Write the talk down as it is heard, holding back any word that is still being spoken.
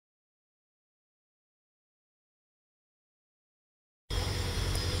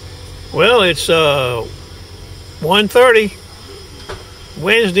Well, it's 1:30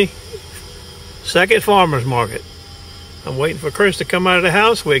 Wednesday, second farmer's market. I'm waiting for Chris to come out of the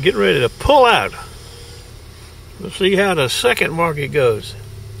house. We're getting ready to pull out. We'll see how the second market goes.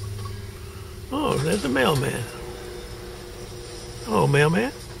 Oh, there's the mailman. Hello,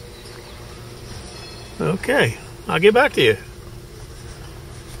 mailman. Okay, I'll get back to you.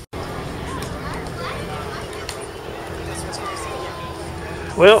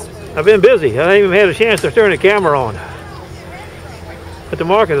 Well, I've been busy. I haven't even had a chance to turn the camera on. But the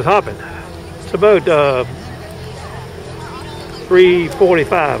market is hopping. It's about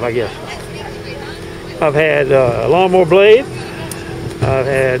 3:45, I guess. I've had a lawnmower blade. I've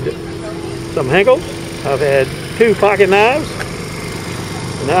had some Henkels. I've had 2 pocket knives.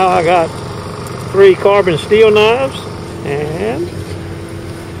 And now I got 3 carbon steel knives and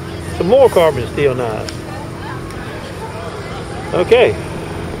some more carbon steel knives. Okay.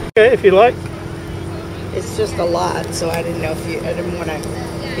 Okay, if you like. It's just a lot, so I didn't know if you, I didn't want to,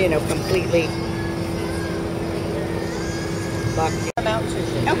 you know, completely lock you.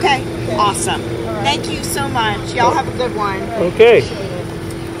 Okay, awesome. Thank you so much. Y'all have a good one. Okay.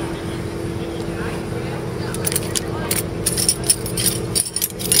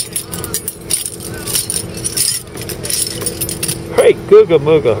 Great Googa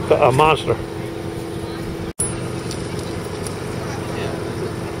Mooga, a monster.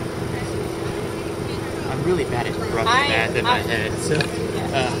 I'm really bad at rough math in my head, so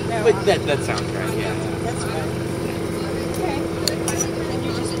but that sounds right. Yeah, That's right. Okay. And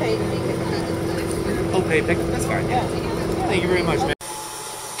you just paid me. Okay, that's fine. Yeah. Thank you very much, man.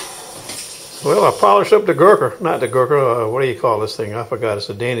 Well, I polished up the gurker. Not the gurker, what do you call this thing? I forgot, it's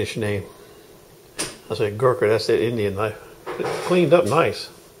a Danish name. I said gurker, that's the Indian knife. It's cleaned up nice.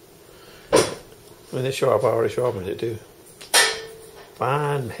 I mean, it's sharp, I already sharpened it too.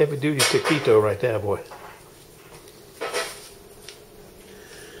 Fine, heavy duty taquito right there, boy.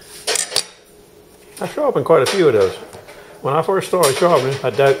 I sharpened quite a few of those. When I first started sharpening,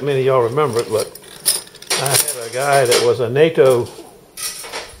 I doubt many of y'all remember it, but I had a guy that was a NATO,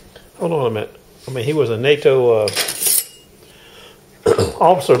 hold on a minute. I mean, he was a NATO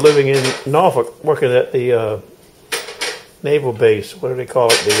officer living in Norfolk, working at the naval base. What do they call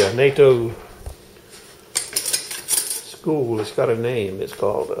it? The NATO school. It's got a name. It's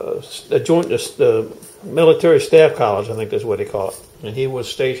called the Military Staff College, I think that's what they call it. And he was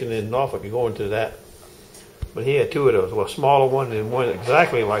stationed in Norfolk, going to that. But he had 2 of those, well, a smaller one and one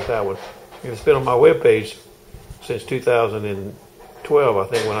exactly like that one. It's been on my webpage since 2012, I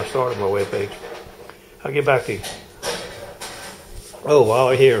think, when I started my webpage. I'll get back to you. Oh, while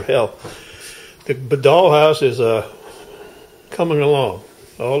I'm here, hell, the dollhouse is coming along.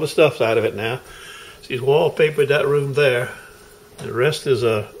 All the stuff's out of it now. She's wallpapered that room there. The rest is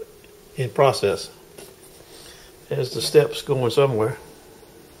in process. There's the steps going somewhere.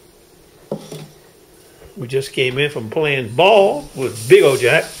 We just came in from playing ball with Big O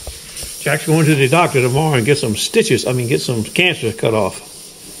Jack. Jack's going to the doctor tomorrow and get some stitches. I mean, get some cancer cut off.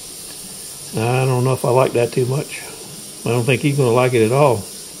 I don't know if I like that too much. I don't think he's going to like it at all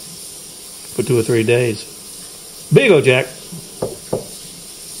for 2 or 3 days. Big O Jack.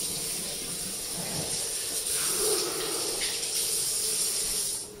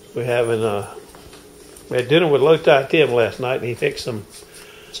 We had dinner with Low Tide Tim last night, and he fixed some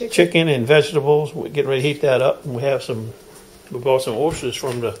chicken and vegetables. We're getting ready to heat that up, and we bought some oysters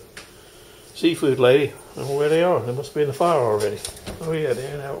from the seafood lady. I don't know where they are. They must be in the fire already. Oh yeah,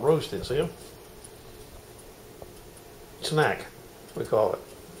 they're out roasted. See them? Snack, we call it.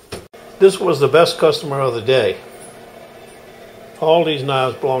 This was the best customer of the day. All these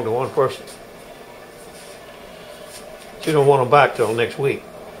knives belong to one person. She don't want them back till next week.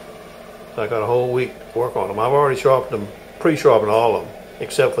 So I got a whole week to work on them. I've already sharpened them, pre-sharpened all of them,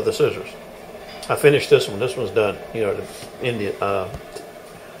 except for the scissors. I finished this one. This one's done. You know, the Indian,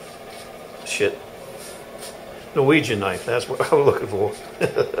 Norwegian knife. That's what I was looking for.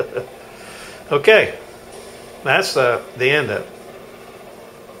 Okay. That's the end of it.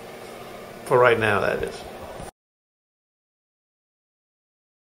 For right now, that is.